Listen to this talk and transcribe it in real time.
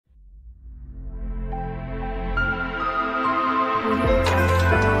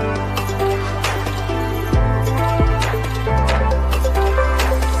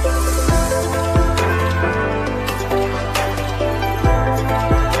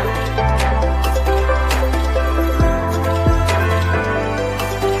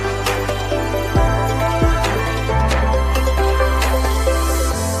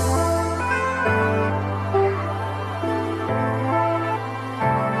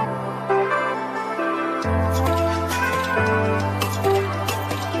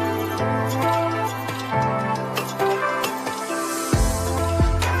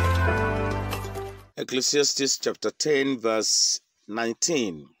Ecclesiastes chapter 10 verse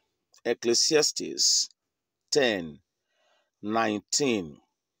 19. Ecclesiastes 10:19.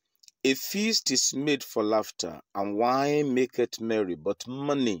 A feast is made for laughter, and wine maketh merry, but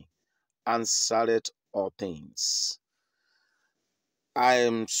money answereth all things. I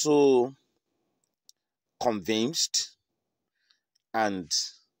am so convinced and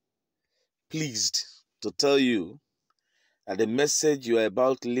pleased to tell you that the message you are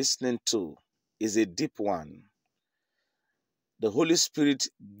about listening to is a deep one. The Holy Spirit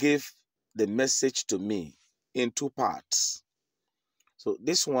gave the message to me in two parts. So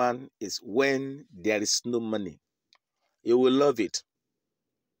this one is when there is no money. You will love it.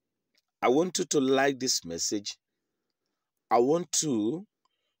 I want you to like this message. I want you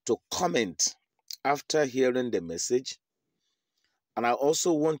to comment after hearing the message. And I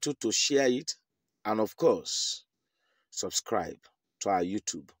also want you to share it. And of course, subscribe to our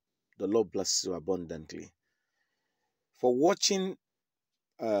YouTube. The Lord bless you abundantly. For watching,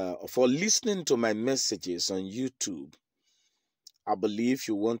 for listening to my messages on YouTube, I believe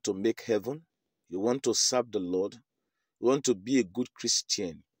you want to make heaven. You want to serve the Lord. You want to be a good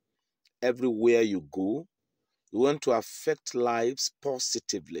Christian everywhere you go. You want to affect lives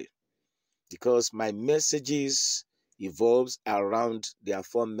positively, because my messages evolves around the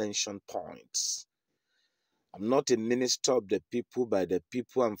aforementioned points. I'm not a minister of the people, by the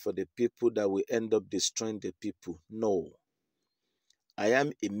people, and for the people that will end up destroying the people. No. I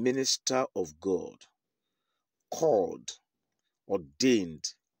am a minister of God, called,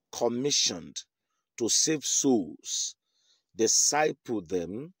 ordained, commissioned to save souls, disciple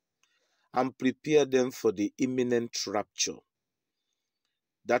them, and prepare them for the imminent rapture.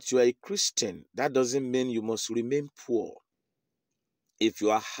 That you are a Christian, that doesn't mean you must remain poor. If you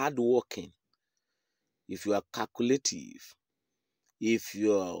are hardworking, if you are calculative, if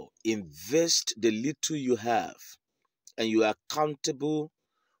you invest the little you have, and you are accountable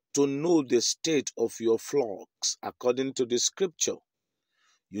to know the state of your flocks according to the scripture,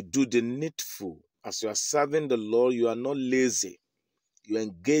 you do the needful. As you are serving the Lord, you are not lazy. You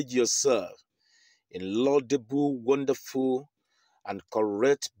engage yourself in laudable, wonderful, and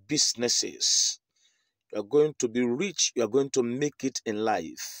correct businesses. You are going to be rich. You are going to make it in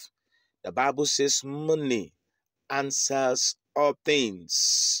life. The Bible says money answers all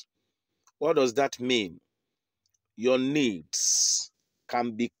things. What does that mean? Your needs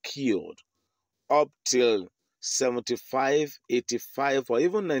can be cured up till 75, 85, or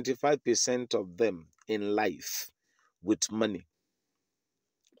even 95% of them in life with money.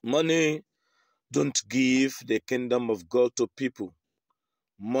 Money don't give the kingdom of God to people.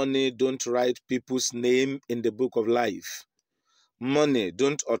 Money don't write people's name in the book of life. Money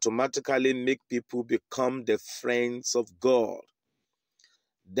don't automatically make people become the friends of God.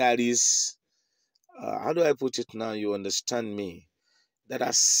 That is, how do I put it now? You understand me? There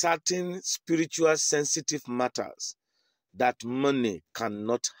are certain spiritual sensitive matters that money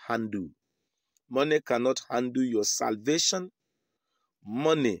cannot handle. Money cannot handle your salvation.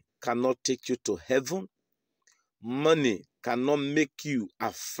 Money cannot take you to heaven. Money cannot make you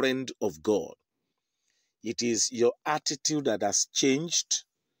a friend of God. It is your attitude that has changed,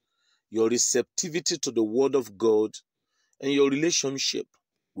 your receptivity to the word of God, and your relationship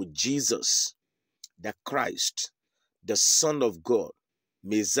with Jesus, the Christ, the Son of God,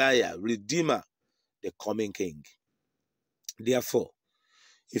 Messiah, Redeemer, the coming King. Therefore,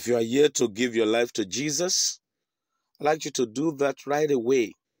 if you are here to give your life to Jesus, I'd like you to do that right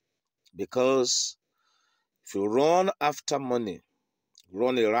away, because if you run after money,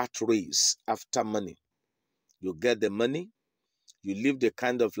 run a rat race after money, you get the money, you live the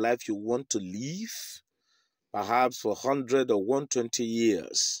kind of life you want to live, perhaps for 100 or 120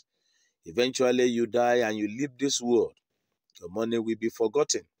 years. Eventually you die and you leave this world. Your money will be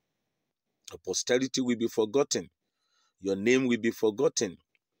forgotten. Your posterity will be forgotten. Your name will be forgotten.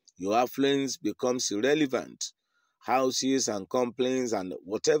 Your affluence becomes irrelevant. Houses and complaints and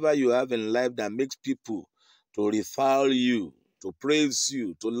whatever you have in life that makes people to revile you, to praise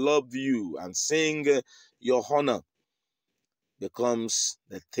you, to love you, and sing your honor becomes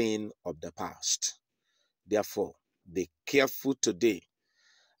the thing of the past. Therefore, be careful today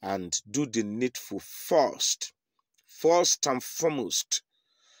and do the needful first. First and foremost,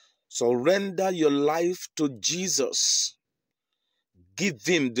 surrender your life to Jesus. Give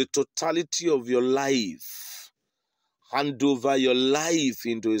him the totality of your life. Hand over your life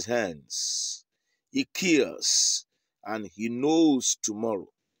into his hands. He cares and he knows tomorrow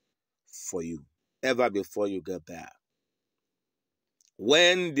for you. ever before you get there.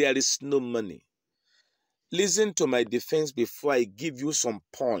 When there is no money, listen to my defense before I give you some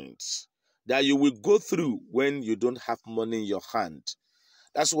points that you will go through when you don't have money in your hand.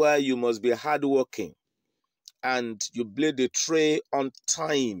 That's why you must be hardworking and you blade the tray on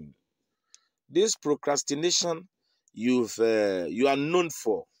time. This procrastination you are known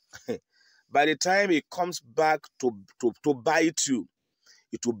for. By the time it comes back to bite you,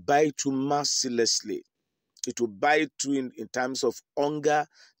 it will bite you mercilessly. It will bite you in terms of hunger,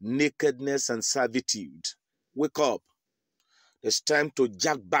 nakedness, and servitude. Wake up. It's time to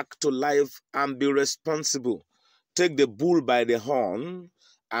jack back to life and be responsible. Take the bull by the horn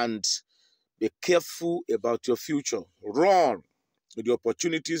and be careful about your future. Run with the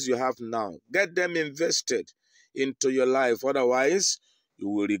opportunities you have now. Get them invested into your life. Otherwise, you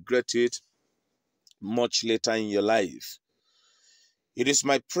will regret it much later in your life. It is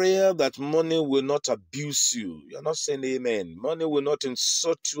my prayer that money will not abuse you. You're not saying amen. Money will not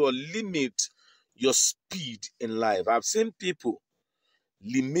insult you or limit your speed in life. I've seen people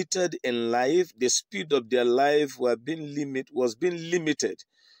limited in life. The speed of their life was being limited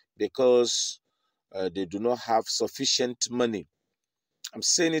because they do not have sufficient money. I'm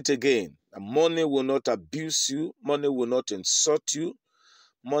saying it again. Money will not abuse you. Money will not insult you.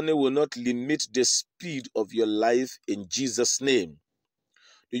 Money will not limit the speed of your life in Jesus' name.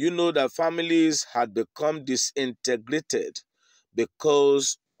 Do you know that families had become disintegrated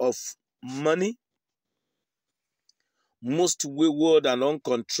because of money? Most wayward and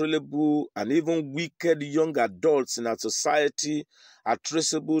uncontrollable and even wicked young adults in our society are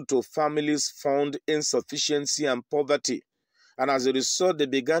traceable to families found insufficiency and poverty. And as a result, they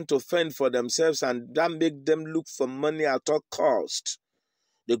began to fend for themselves, and that made them look for money at all cost.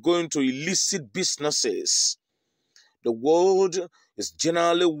 They go into illicit businesses. The world is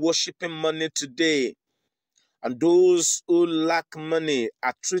generally worshiping money today. And those who lack money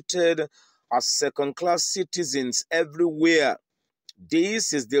are treated as second-class citizens everywhere.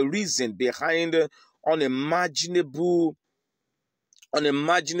 This is the reason behind unimaginable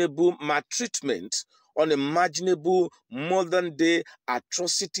maltreatment, unimaginable modern-day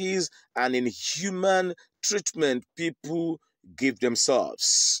atrocities, and inhuman treatment people give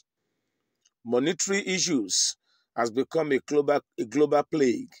themselves. Monetary issues has become a global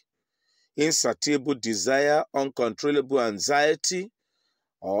plague. Insatiable desire, uncontrollable anxiety,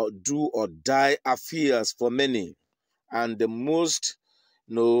 or do or die affairs for many. And the most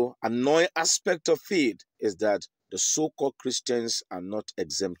annoying aspect of it is that the so-called Christians are not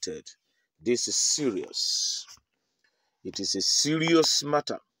exempted. This is serious. It is a serious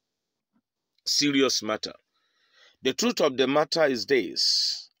matter. Serious matter. The truth of the matter is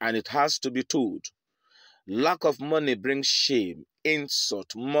this, and it has to be told. Lack of money brings shame,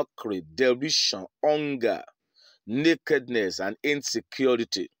 insult, mockery, derision, hunger, nakedness, and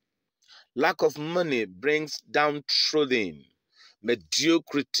insecurity. Lack of money brings downtrodden,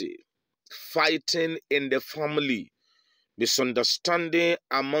 mediocrity, fighting in the family, misunderstanding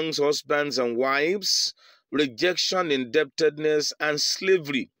amongst husbands and wives, rejection, indebtedness, and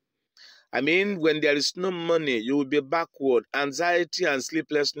slavery. I mean, when there is no money, you will be backward. Anxiety and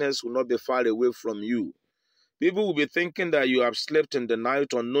sleeplessness will not be far away from you. People will be thinking that you have slept in the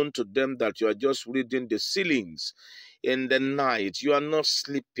night, unknown to them that you are just reading the ceilings in the night. You are not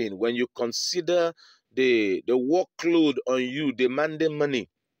sleeping. When you consider the workload on you demanding money,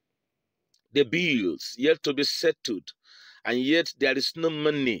 the bills yet to be settled, and yet there is no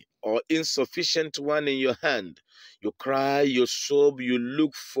money or insufficient one in your hand, you cry, you sob, you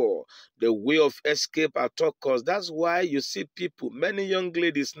look for the way of escape at all costs. That's why you see people, many young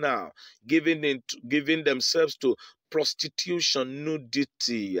ladies now, giving themselves to prostitution,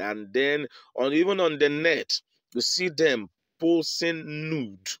 nudity, and then even on the net, you see them posing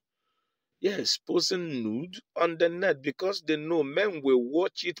nude. Yes, posing nude on the net because they know men will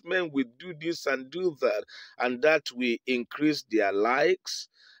watch it, men will do this and do that, and that will increase their likes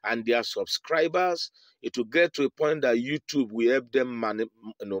and their subscribers. It will get to a point that YouTube will help them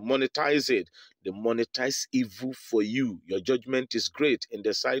monetize it. They monetize evil for you. Your judgment is great in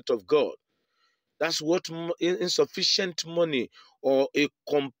the sight of God. That's what insufficient money or a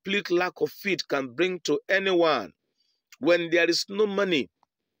complete lack of it can bring to anyone. When there is no money,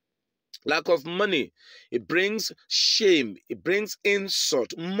 lack of money, it brings shame, it brings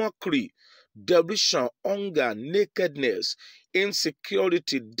insult, mockery, derision, hunger, nakedness,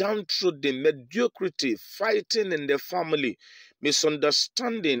 insecurity, downtrodden, mediocrity, fighting in the family,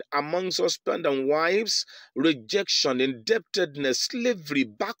 misunderstanding amongst husband and wives, rejection, indebtedness, slavery,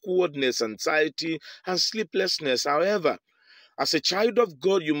 backwardness, anxiety, and sleeplessness. However, As a child of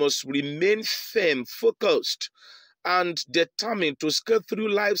God, you must remain firm, focused, and determined to scale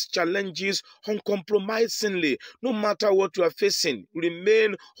through life's challenges uncompromisingly. No matter what you are facing,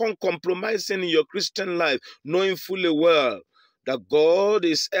 remain uncompromising in your Christian life, knowing fully well that God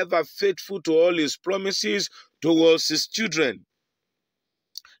is ever faithful to all his promises towards his children.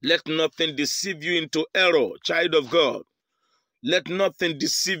 Let nothing deceive you into error, child of God. Let nothing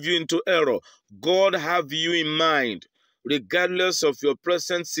deceive you into error. God have you in mind, regardless of your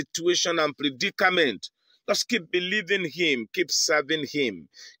present situation and predicament. Just keep believing him, keep serving him,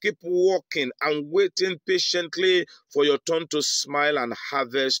 keep walking and waiting patiently for your turn to smile and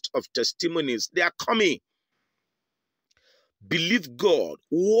harvest of testimonies. They are coming. Believe God.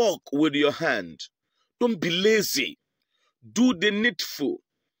 Walk with your hand. Don't be lazy. Do the needful.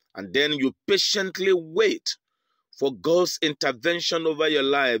 And then you patiently wait for God's intervention over your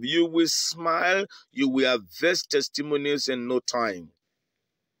life. You will smile. You will harvest testimonies in no time.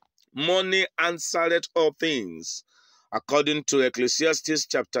 Money answereth all things. According to Ecclesiastes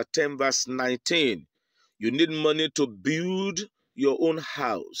chapter 10 verse 19. You need money to build your own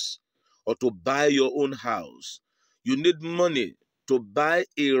house or to buy your own house. You need money to buy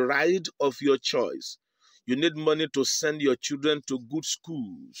a ride of your choice. You need money to send your children to good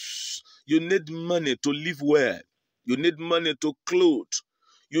schools. You need money to live well. You need money to clothe.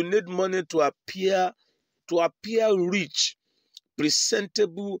 You need money to appear rich,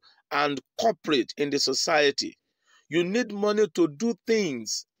 presentable, and corporate in the society. You need money to do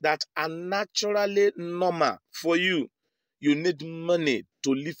things that are naturally normal for you. You need money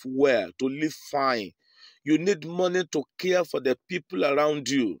to live well, to live fine. You need money to care for the people around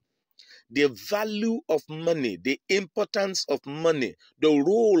you. The value of money, the importance of money, the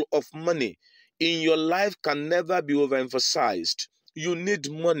role of money in your life can never be overemphasized. You need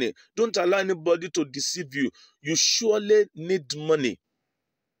money. Don't allow anybody to deceive you. You surely need money.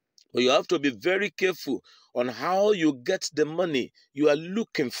 But you have to be very careful on how you get the money you are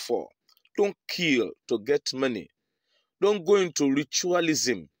looking for. Don't kill to get money. Don't go into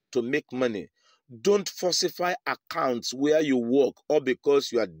ritualism to make money. Don't falsify accounts where you work or because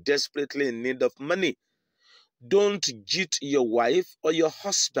you are desperately in need of money. Don't cheat your wife or your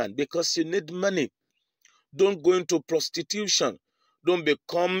husband because you need money. Don't go into prostitution. Don't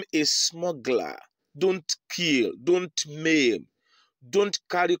become a smuggler. Don't kill. Don't maim. Don't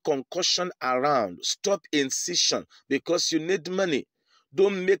carry concussion around. Stop incision because you need money.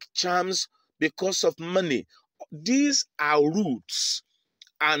 Don't make charms because of money. These are roots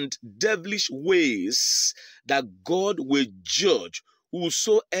and devilish ways that God will judge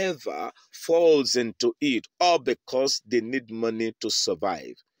whosoever falls into it, all because they need money to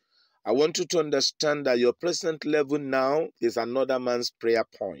survive. I want you to understand that your present level now is another man's prayer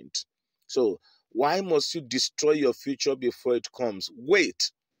point. So, why must you destroy your future before it comes?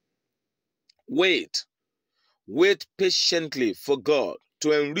 Wait. Wait. Wait patiently for God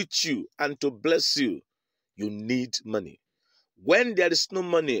to enrich you and to bless you. You need money. When there is no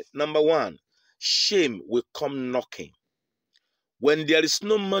money, number one, shame will come knocking. When there is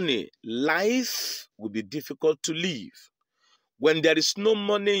no money, life will be difficult to live. When there is no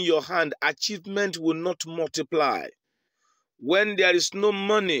money in your hand, achievement will not multiply. When there is no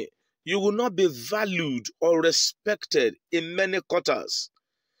money, you will not be valued or respected in many quarters.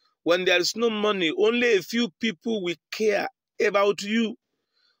 When there is no money, only a few people will care about you.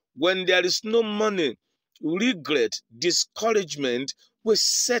 When there is no money, regret, discouragement will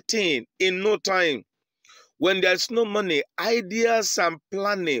set in no time. When there is no money, ideas and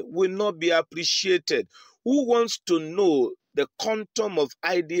planning will not be appreciated. Who wants to know the quantum of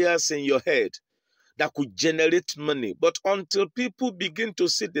ideas in your head that could generate money? But until people begin to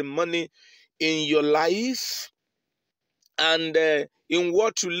see the money in your life and in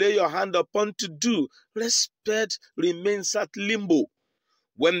what you lay your hand upon to do, respect remains at limbo.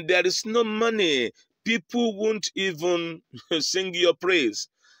 When there is no money, people won't even sing your praise.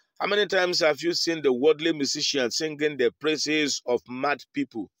 How many times have you seen the worldly musicians singing the praises of mad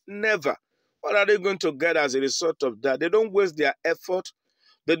people? Never. What are they going to get as a result of that? They don't waste their effort.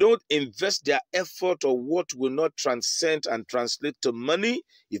 They don't invest their effort or what will not transcend and translate to money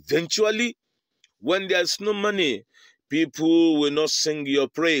eventually. When there's no money, people will not sing your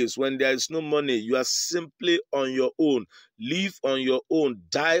praise. When there is no money, you are simply on your own. Live on your own.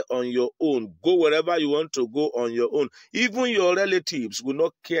 Die on your own. Go wherever you want to go on your own. Even your relatives will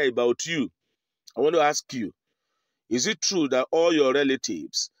not care about you. I want to ask you, is it true that all your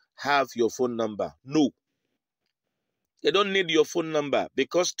relatives have your phone number? No. They don't need your phone number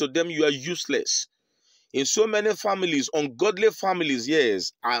because to them you are useless. In so many families, ungodly families,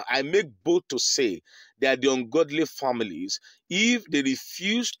 yes, I make bold to say They are the ungodly families. If they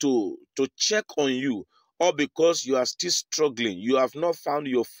refuse to check on you, or because you are still struggling, you have not found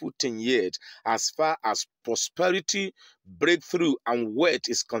your footing yet as far as prosperity, breakthrough, and wealth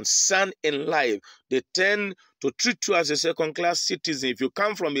is concerned in life, they tend to treat you as a second-class citizen. If you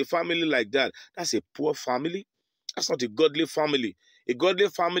come from a family like that, that's a poor family. That's not a godly family. A godly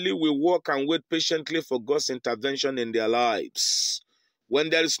family will work and wait patiently for God's intervention in their lives.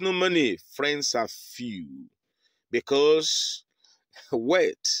 When there is no money, friends are few, because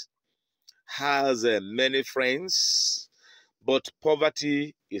wealth has many friends, but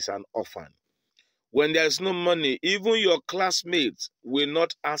poverty is an orphan. When there is no money, even your classmates will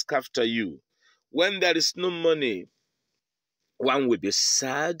not ask after you. When there is no money, one will be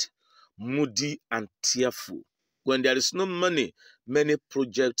sad, moody, and tearful. When there is no money, many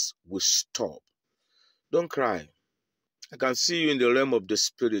projects will stop. Don't cry. I can see you in the realm of the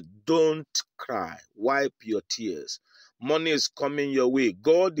spirit. Don't cry. Wipe your tears. Money is coming your way.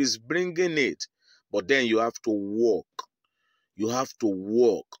 God is bringing it. But then you have to walk. You have to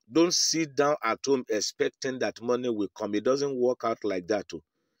walk. Don't sit down at home expecting that money will come. It doesn't work out like that. Too.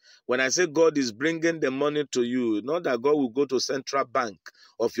 When I say God is bringing the money to you, not that God will go to central bank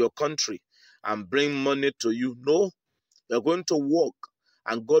of your country and bring money to you. No, you're going to walk.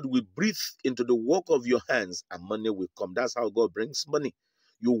 And God will breathe into the work of your hands and money will come. That's how God brings money.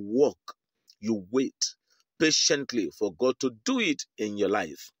 You walk, you wait patiently for God to do it in your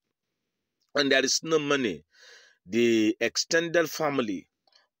life. When there is no money, the extended family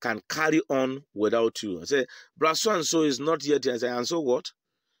can carry on without you. I say, brother so-and-so is not yet here. I say, and so what?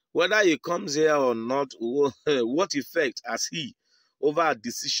 Whether he comes here or not, what effect has he over a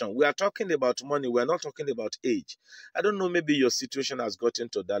decision? We are talking about money. We are not talking about age. I don't know, maybe your situation has gotten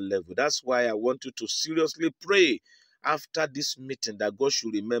to that level. That's why I want you to seriously pray after this meeting that God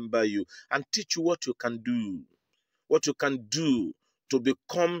should remember you and teach you what you can do. What you can do to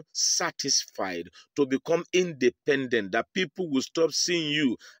become satisfied, to become independent, that people will stop seeing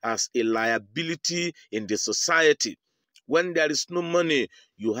you as a liability in the society. When there is no money,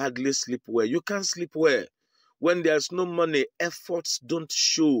 you hardly sleep well. You can't sleep well. When there's no money, efforts don't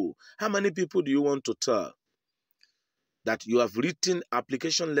show. How many people do you want to tell that you have written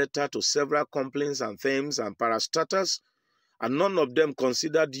application letter to several companies and firms and parastatals, and none of them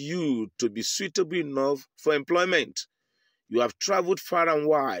considered you to be suitable enough for employment? You have traveled far and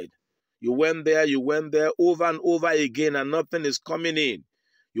wide. You went there over and over again, and nothing is coming in.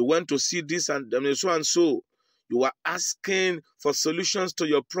 You went to see this and so and so. You are asking for solutions to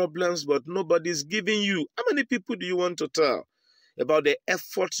your problems, but nobody is giving you. How many people do you want to tell about the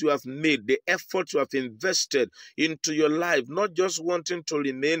efforts you have made, the efforts you have invested into your life, not just wanting to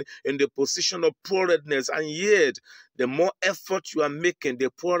remain in the position of poorness, and yet the more effort you are making, the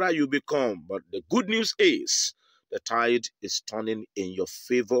poorer you become. But the good news is the tide is turning in your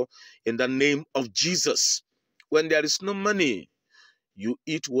favor in the name of Jesus. When there is no money, you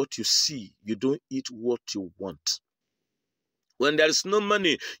eat what you see. You don't eat what you want. When there is no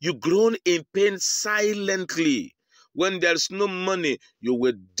money, you groan in pain silently. When there is no money, you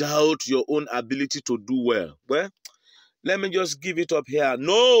will doubt your own ability to do well. Well, let me just give it up here.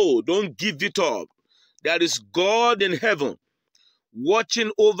 No, don't give it up. There is God in heaven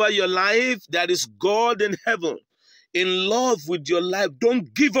watching over your life. There is God in heaven in love with your life.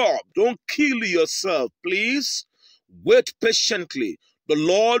 Don't give up. Don't kill yourself, please. Wait patiently. The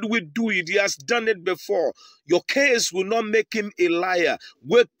Lord will do it. He has done it before. Your case will not make him a liar.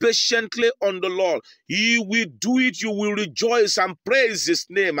 Wait patiently on the Lord. He will do it. You will rejoice and praise his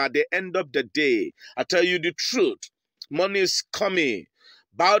name at the end of the day. I tell you the truth. Money is coming.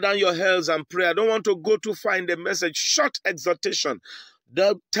 Bow down your heads and pray. I don't want to go too far in the message. Short exhortation.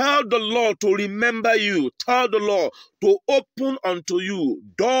 Tell the Lord to remember you. Tell the Lord to open unto you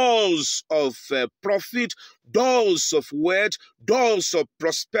doors of profit, doors of wealth, doors of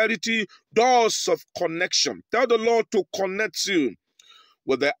prosperity, doors of connection. Tell the Lord to connect you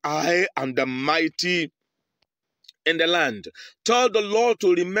with the high and the mighty in the land. Tell the Lord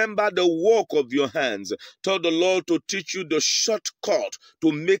to remember the work of your hands. Tell the Lord to teach you the shortcut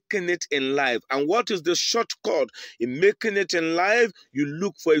to making it in life. And what is the shortcut in making it in life? You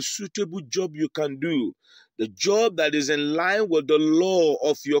look for a suitable job you can do. The job that is in line with the law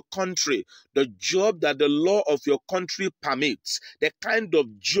of your country, the job that the law of your country permits, the kind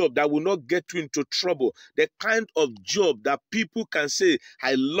of job that will not get you into trouble, the kind of job that people can say,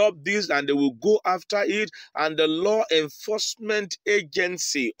 I love this, and they will go after it, and the law enforcement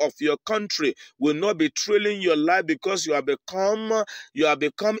agency of your country will not be trailing your life because you have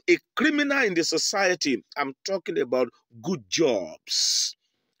become a criminal in the society. I'm talking about good jobs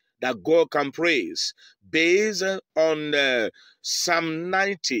that God can praise based on Psalm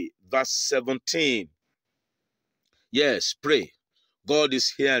 90, verse 17. Yes, pray. God is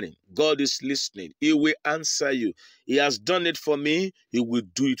hearing. God is listening. He will answer you. He has done it for me. He will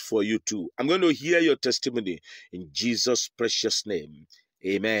do it for you too. I'm going to hear your testimony in Jesus' precious name.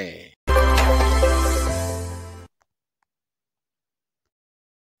 Amen.